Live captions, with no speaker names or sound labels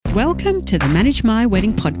Welcome to the Manage My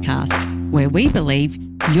Wedding podcast, where we believe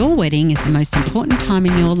your wedding is the most important time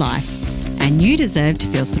in your life and you deserve to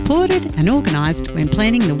feel supported and organised when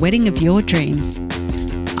planning the wedding of your dreams.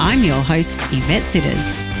 I'm your host, Yvette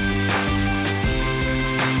Sitters.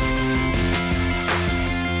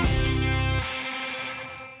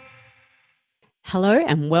 Hello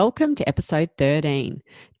and welcome to episode 13.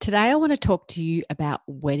 Today I want to talk to you about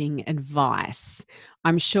wedding advice.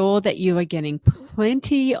 I'm sure that you are getting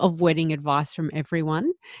plenty of wedding advice from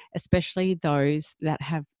everyone, especially those that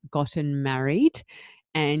have gotten married,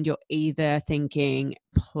 and you're either thinking,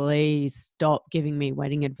 please stop giving me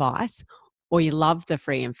wedding advice, or you love the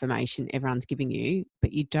free information everyone's giving you,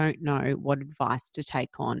 but you don't know what advice to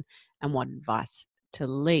take on and what advice to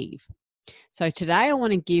leave. So today I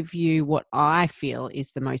want to give you what I feel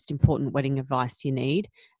is the most important wedding advice you need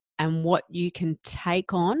and what you can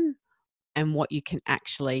take on and what you can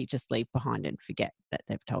actually just leave behind and forget that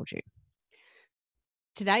they've told you.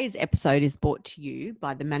 Today's episode is brought to you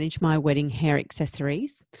by the Manage My Wedding hair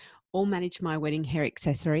accessories. All Manage My Wedding hair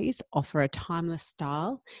accessories offer a timeless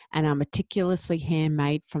style and are meticulously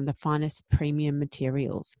handmade from the finest premium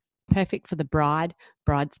materials. Perfect for the bride,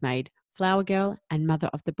 bridesmaid, flower girl and mother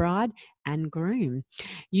of the bride and groom.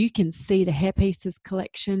 You can see the hairpieces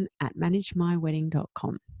collection at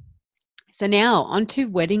managemywedding.com. So now on to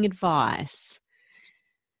wedding advice.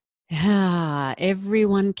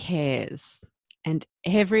 Everyone cares and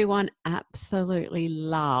everyone absolutely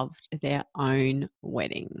loved their own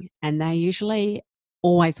wedding, and they usually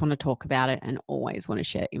always want to talk about it and always want to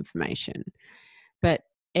share information. But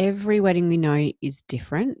every wedding we know is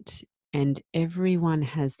different. And everyone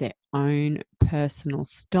has their own personal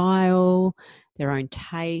style, their own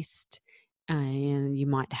taste, and you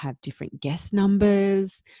might have different guest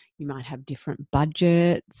numbers, you might have different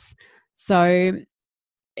budgets. So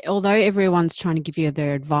although everyone's trying to give you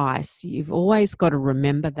their advice, you've always got to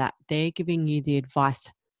remember that they're giving you the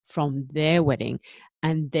advice from their wedding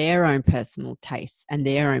and their own personal tastes and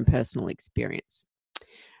their own personal experience.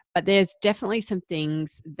 But there's definitely some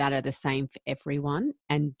things that are the same for everyone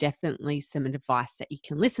and definitely some advice that you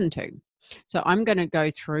can listen to. So I'm going to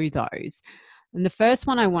go through those. And the first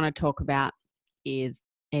one I want to talk about is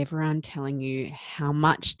everyone telling you how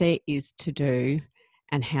much there is to do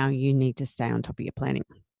and how you need to stay on top of your planning.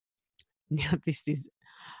 Now, this is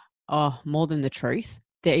more than the truth.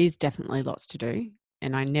 There is definitely lots to do,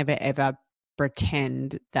 and I never ever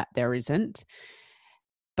pretend that there isn't.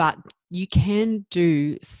 But you can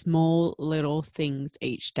do small little things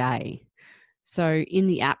each day. So in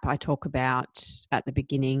the app, I talk about at the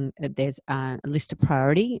beginning, there's a list of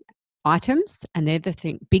priority items, and they're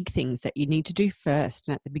the big things that you need to do first.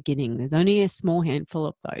 And at the beginning, there's only a small handful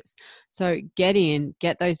of those. So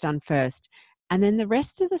get those done first. And then the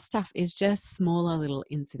rest of the stuff is just smaller little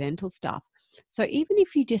incidental stuff. So even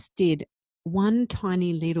if you just did one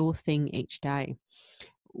tiny little thing each day,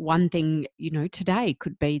 one thing, today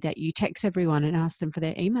could be that you text everyone and ask them for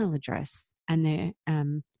their email address and their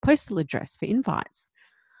postal address for invites.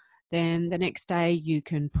 Then the next day you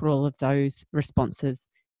can put all of those responses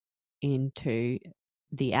into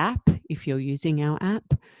the app if you're using our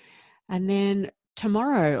app. And then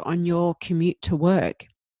tomorrow on your commute to work,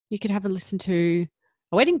 you could have a listen to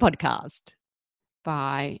a wedding podcast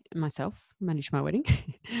by myself, Manage My Wedding,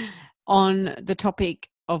 on the topic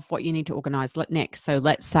of what you need to organise next. So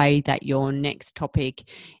let's say that your next topic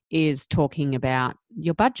is talking about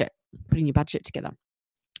your budget, putting your budget together.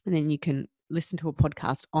 And then you can listen to a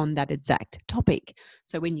podcast on that exact topic.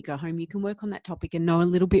 So when you go home, you can work on that topic and know a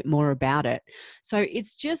little bit more about it. So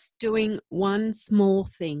it's just doing one small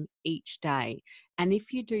thing each day. And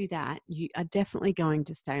if you do that, you are definitely going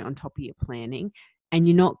to stay on top of your planning. And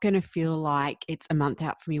you're not going to feel like it's a month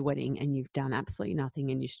out from your wedding and you've done absolutely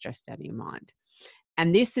nothing and you're stressed out of your mind.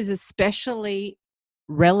 And this is especially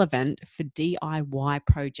relevant for DIY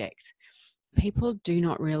projects. People do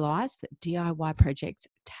not realize that DIY projects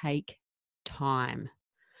take time.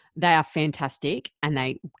 They are fantastic and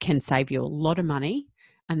they can save you a lot of money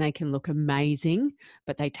and they can look amazing,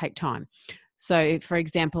 but they take time. So, for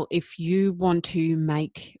example, if you want to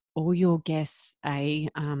make all your guests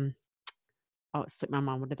it slipped my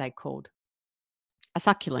mind. What are they called? A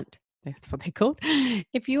succulent. That's what they're called.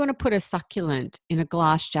 If you want to put a succulent in a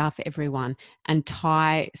glass jar for everyone and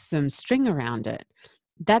tie some string around it,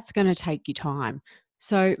 that's going to take you time.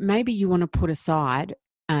 So maybe you want to put aside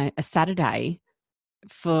a Saturday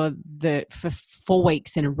for 4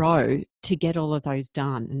 weeks in a row to get all of those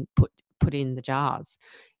done and put in the jars.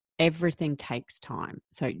 Everything takes time.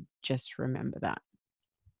 So just remember that.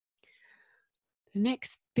 The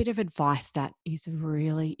next bit of advice that is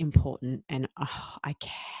really important, and I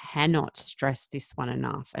cannot stress this one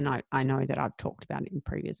enough, and I know that I've talked about it in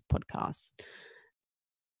previous podcasts,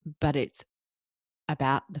 but it's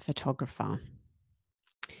about the photographer.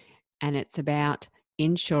 And it's about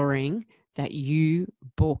ensuring that you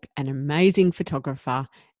book an amazing photographer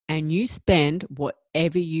and you spend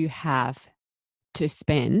whatever you have to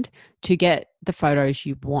spend to get the photos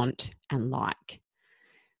you want and like.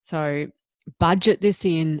 So budget this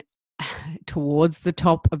in towards the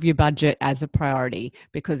top of your budget as a priority,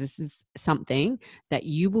 because this is something that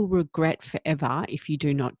you will regret forever if you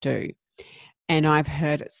do not do. And I've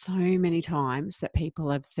heard it so many times that people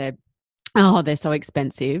have said, oh, they're so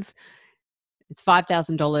expensive. It's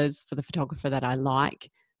 $5,000 for the photographer that I like,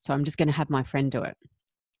 so I'm just going to have my friend do it.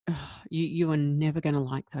 You are never going to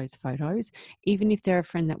like those photos, even if they're a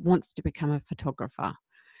friend that wants to become a photographer.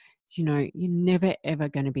 You're never, ever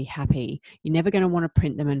going to be happy. You're never going to want to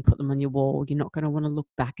print them and put them on your wall. You're not going to want to look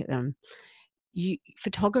back at them.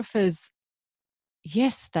 Photographers,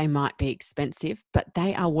 yes, they might be expensive, but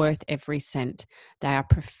they are worth every cent. They are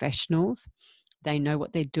professionals. They know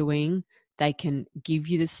what they're doing. They can give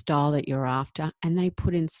you the style that you're after, and they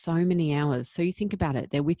put in so many hours. So you think about it,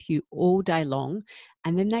 they're with you all day long,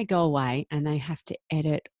 and then they go away and they have to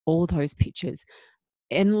edit all those pictures.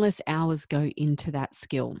 Endless hours go into that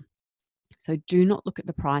skill. So do not look at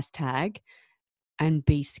the price tag and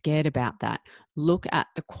be scared about that. Look at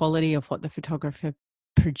the quality of what the photographer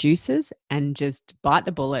produces and just bite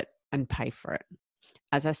the bullet and pay for it.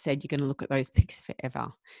 As I said, you're going to look at those pics forever,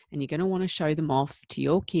 and you're going to want to show them off to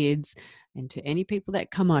your kids and to any people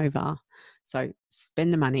that come over. So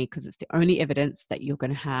spend the money, because it's the only evidence that you're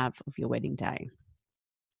going to have of your wedding day.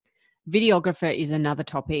 Videographer is another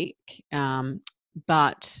topic,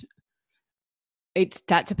 but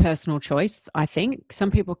that's a personal choice, I think.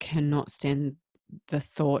 Some people cannot stand the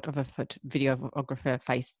thought of a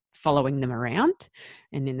videographer following them around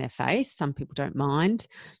and in their face. Some people don't mind.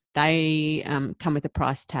 They come with a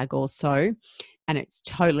price tag also, and it's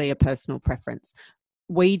totally a personal preference.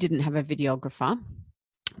 We didn't have a videographer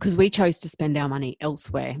because we chose to spend our money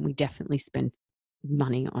elsewhere, and we definitely spent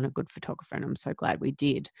money on a good photographer, and I'm so glad we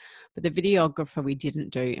did. But the videographer we didn't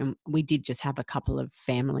do, and we did just have a couple of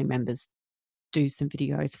family members do some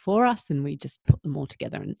videos for us, and we just put them all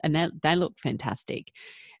together, and they look fantastic.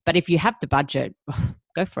 But if you have the budget,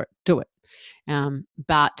 go for it, do it.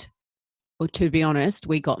 But to be honest,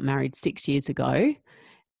 we got married 6 years ago,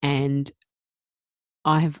 and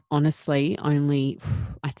I have honestly only,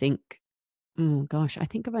 I think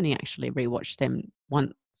I've only actually rewatched them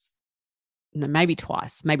once, no, maybe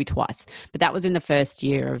twice, but that was in the first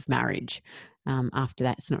year of marriage. After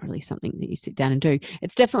that, it's not really something that you sit down and do.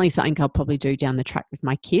 It's definitely something I'll probably do down the track with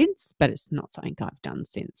my kids, but it's not something I've done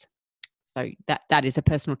since. So that is a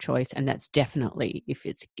personal choice, and that's definitely if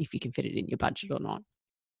you can fit it in your budget or not.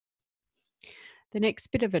 The next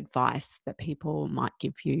bit of advice that people might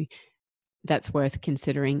give you that's worth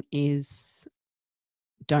considering is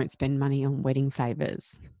don't spend money on wedding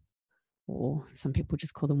favors, or some people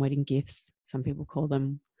just call them wedding gifts. Some people call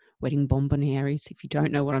them wedding bonbonnieres. If you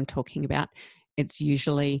don't know what I'm talking about, it's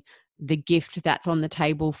usually the gift that's on the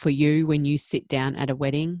table for you when you sit down at a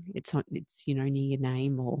wedding. It's near your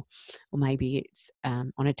name, or maybe it's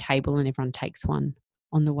on a table and everyone takes one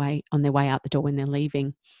on their way out the door when they're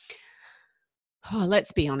leaving. Oh,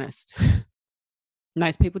 let's be honest.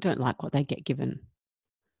 Most people don't like what they get given.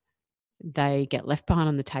 They get left behind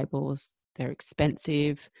on the tables. They're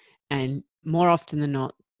expensive, and more often than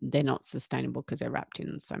not, they're not sustainable because they're wrapped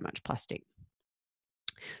in so much plastic.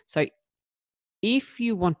 So if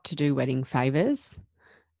you want to do wedding favors,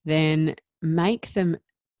 then make them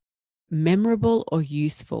memorable or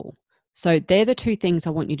useful. So they're the two things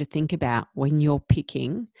I want you to think about when you're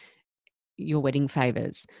picking your wedding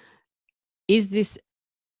favors. Is this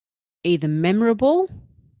either memorable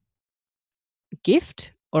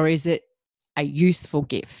gift or is it a useful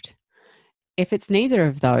gift? If it's neither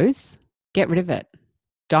of those, get rid of it.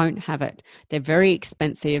 Don't have it. They're very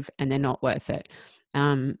expensive and they're not worth it.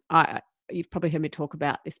 You've probably heard me talk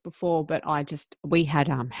about this before, but we had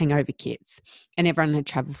hangover kits, and everyone had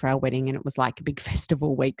traveled for our wedding, and it was like a big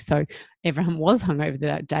festival week. So everyone was hungover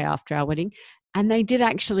the day after our wedding, and they did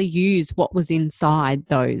actually use what was inside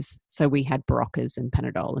those. So we had Baroccas and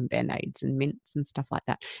Panadol and Band-Aids and mints and stuff like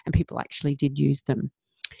that, and people actually did use them.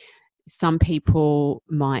 Some people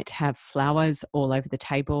might have flowers all over the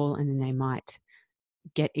table, and then they might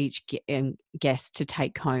get each guest to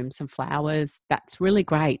take home some flowers. That's really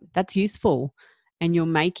great. That's useful. And you're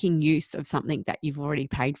making use of something that you've already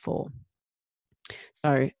paid for.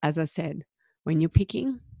 So as I said, when you're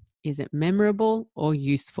picking, Is it memorable or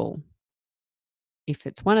useful? If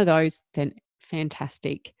it's one of those, then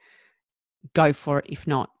fantastic. Go for it. If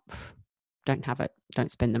not, don't have it.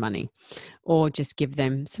 Don't spend the money. Or just give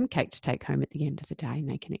them some cake to take home at the end of the day and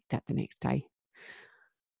they can eat that the next day.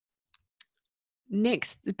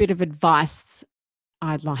 Next bit of advice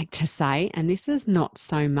I'd like to say, and this is not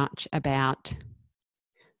so much about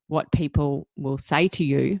what people will say to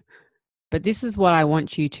you, but this is what I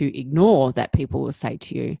want you to ignore that people will say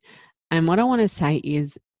to you. And what I want to say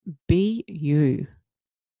is be you.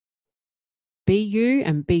 Be you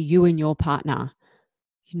and be you and your partner.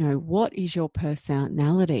 You know, what is your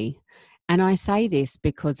personality? And I say this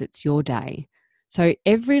because it's your day. So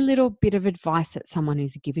every little bit of advice that someone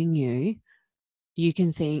is giving you, you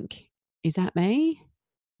can think, is that me?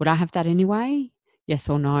 Would I have that anyway? Yes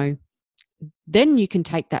or no? Then you can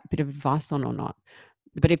take that bit of advice on or not.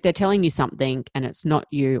 But if they're telling you something and it's not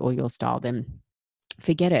you or your style, then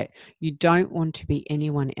forget it. You don't want to be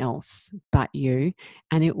anyone else but you,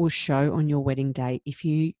 and it will show on your wedding day if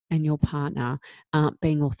you and your partner aren't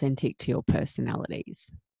being authentic to your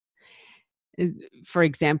personalities. For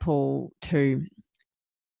example, if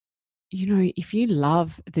you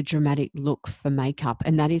love the dramatic look for makeup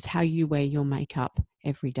and that is how you wear your makeup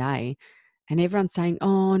every day, and everyone's saying,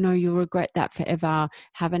 oh no, you'll regret that forever,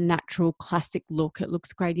 have a natural classic look, it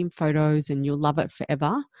looks great in photos and you'll love it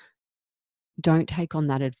forever. Don't take on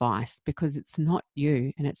that advice because it's not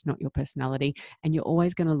you and it's not your personality. And you're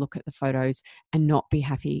always going to look at the photos and not be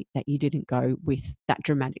happy that you didn't go with that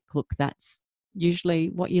dramatic look. That's usually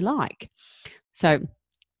what you like. So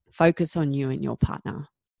focus on you and your partner.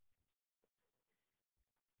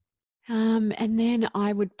 And then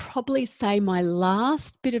I would probably say my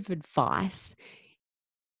last bit of advice,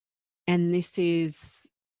 and this is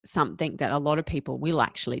something that a lot of people will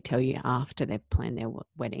actually tell you after they've planned their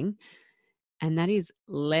wedding, and that is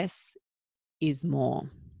less is more.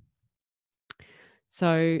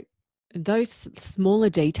 So those smaller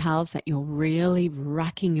details that you're really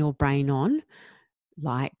racking your brain on,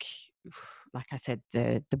 like I said,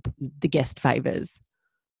 the guest favors,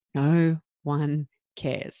 no one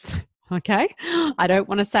cares. Okay. I don't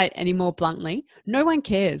want to say it any more bluntly. No one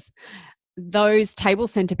cares. Those table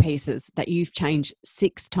centerpieces that you've changed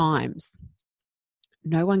 6 times,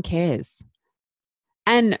 no one cares.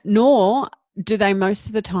 And nor do they most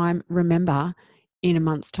of the time remember in a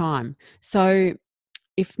month's time. So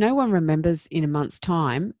if no one remembers in a month's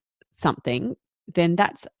time something, then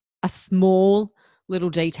that's a small little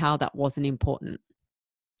detail that wasn't important.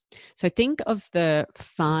 So think of the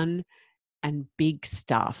fun and big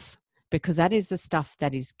stuff, because that is the stuff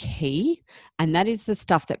that is key, and that is the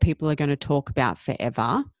stuff that people are going to talk about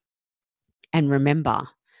forever and remember.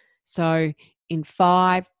 So in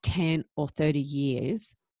 5, 10, or 30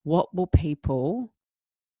 years, what will people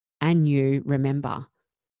and you remember?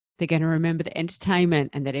 They're going to remember the entertainment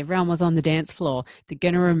and that everyone was on the dance floor. They're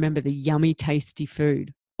going to remember the yummy, tasty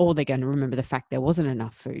food, or they're going to remember the fact there wasn't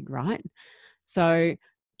enough food, right? So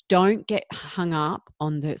don't get hung up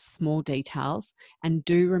on the small details, and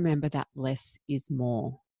do remember that less is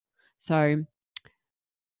more. So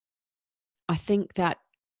I think that,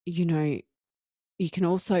 you can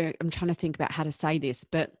also, I'm trying to think about how to say this,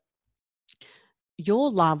 but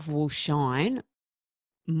your love will shine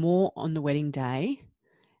more on the wedding day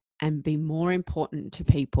and be more important to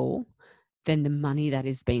people than the money that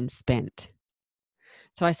is being spent.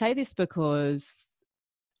 So I say this because,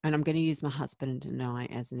 and I'm going to use my husband and I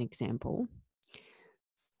as an example.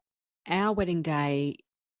 Our wedding day,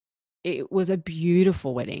 it was a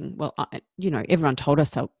beautiful wedding. Well, everyone told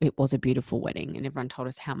us it was a beautiful wedding and everyone told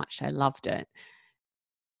us how much they loved it.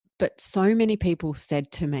 But so many people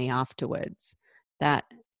said to me afterwards that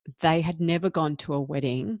they had never gone to a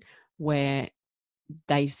wedding where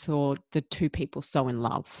they saw the two people so in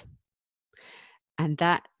love. And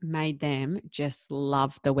that made them just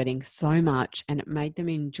love the wedding so much, and it made them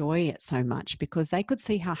enjoy it so much because they could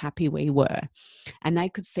see how happy we were and they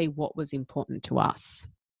could see what was important to us.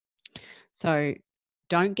 So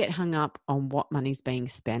don't get hung up on what money's being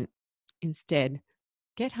spent. Instead,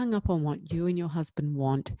 get hung up on what you and your husband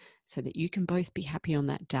want so that you can both be happy on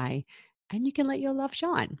that day and you can let your love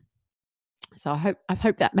shine. So I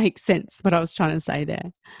hope that makes sense, what I was trying to say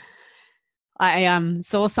there. I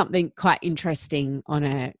saw something quite interesting on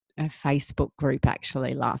a Facebook group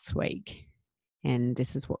actually last week. And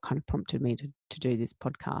this is what kind of prompted me to do this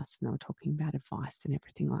podcast. And they were talking about advice and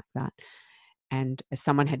everything like that. And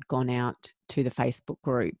someone had gone out to the Facebook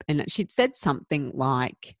group and she'd said something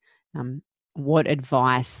like, what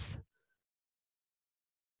advice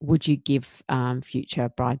would you give future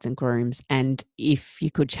brides and grooms? And if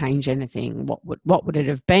you could change anything, what would it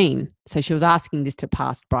have been? So she was asking this to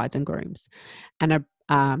past brides and grooms, and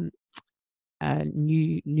a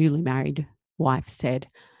newly married wife said,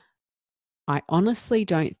 "I honestly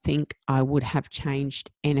don't think I would have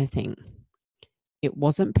changed anything. It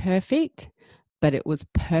wasn't perfect, but it was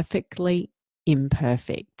perfectly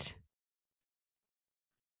imperfect."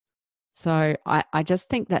 So I just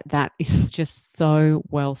think that is just so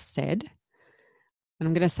well said. And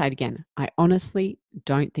I'm going to say it again. I honestly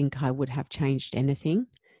don't think I would have changed anything.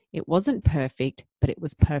 It wasn't perfect, but it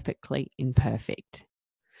was perfectly imperfect.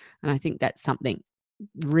 And I think that's something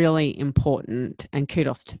really important. And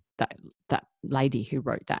kudos to that lady who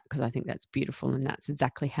wrote that, because I think that's beautiful. And that's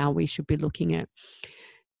exactly how we should be looking at,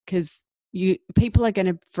 because people are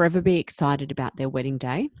going to forever be excited about their wedding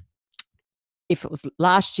day. If it was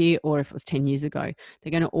last year or if it was 10 years ago,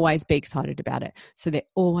 they're going to always be excited about it. So they're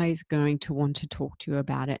always going to want to talk to you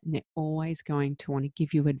about it, and they're always going to want to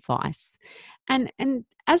give you advice. And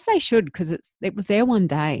as they should, because it was there one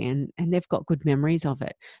day and they've got good memories of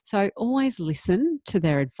it. So always listen to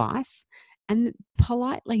their advice and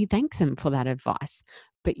politely thank them for that advice.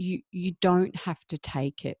 But you don't have to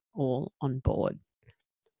take it all on board.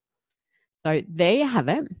 So there you have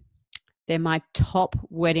it. They're my top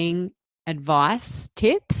wedding advice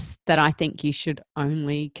tips that I think you should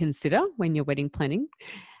only consider when you're wedding planning.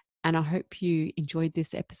 And I hope you enjoyed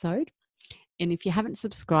this episode. And if you haven't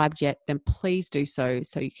subscribed yet, then please do so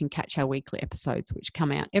you can catch our weekly episodes, which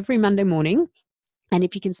come out every Monday morning. And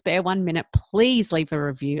if you can spare 1 minute, please leave a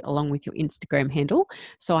review along with your Instagram handle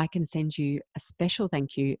so I can send you a special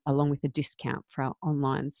thank you along with a discount for our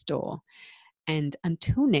online store. And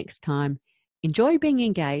until next time, enjoy being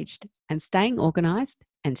engaged and staying organized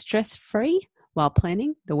and stress-free while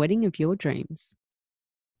planning the wedding of your dreams.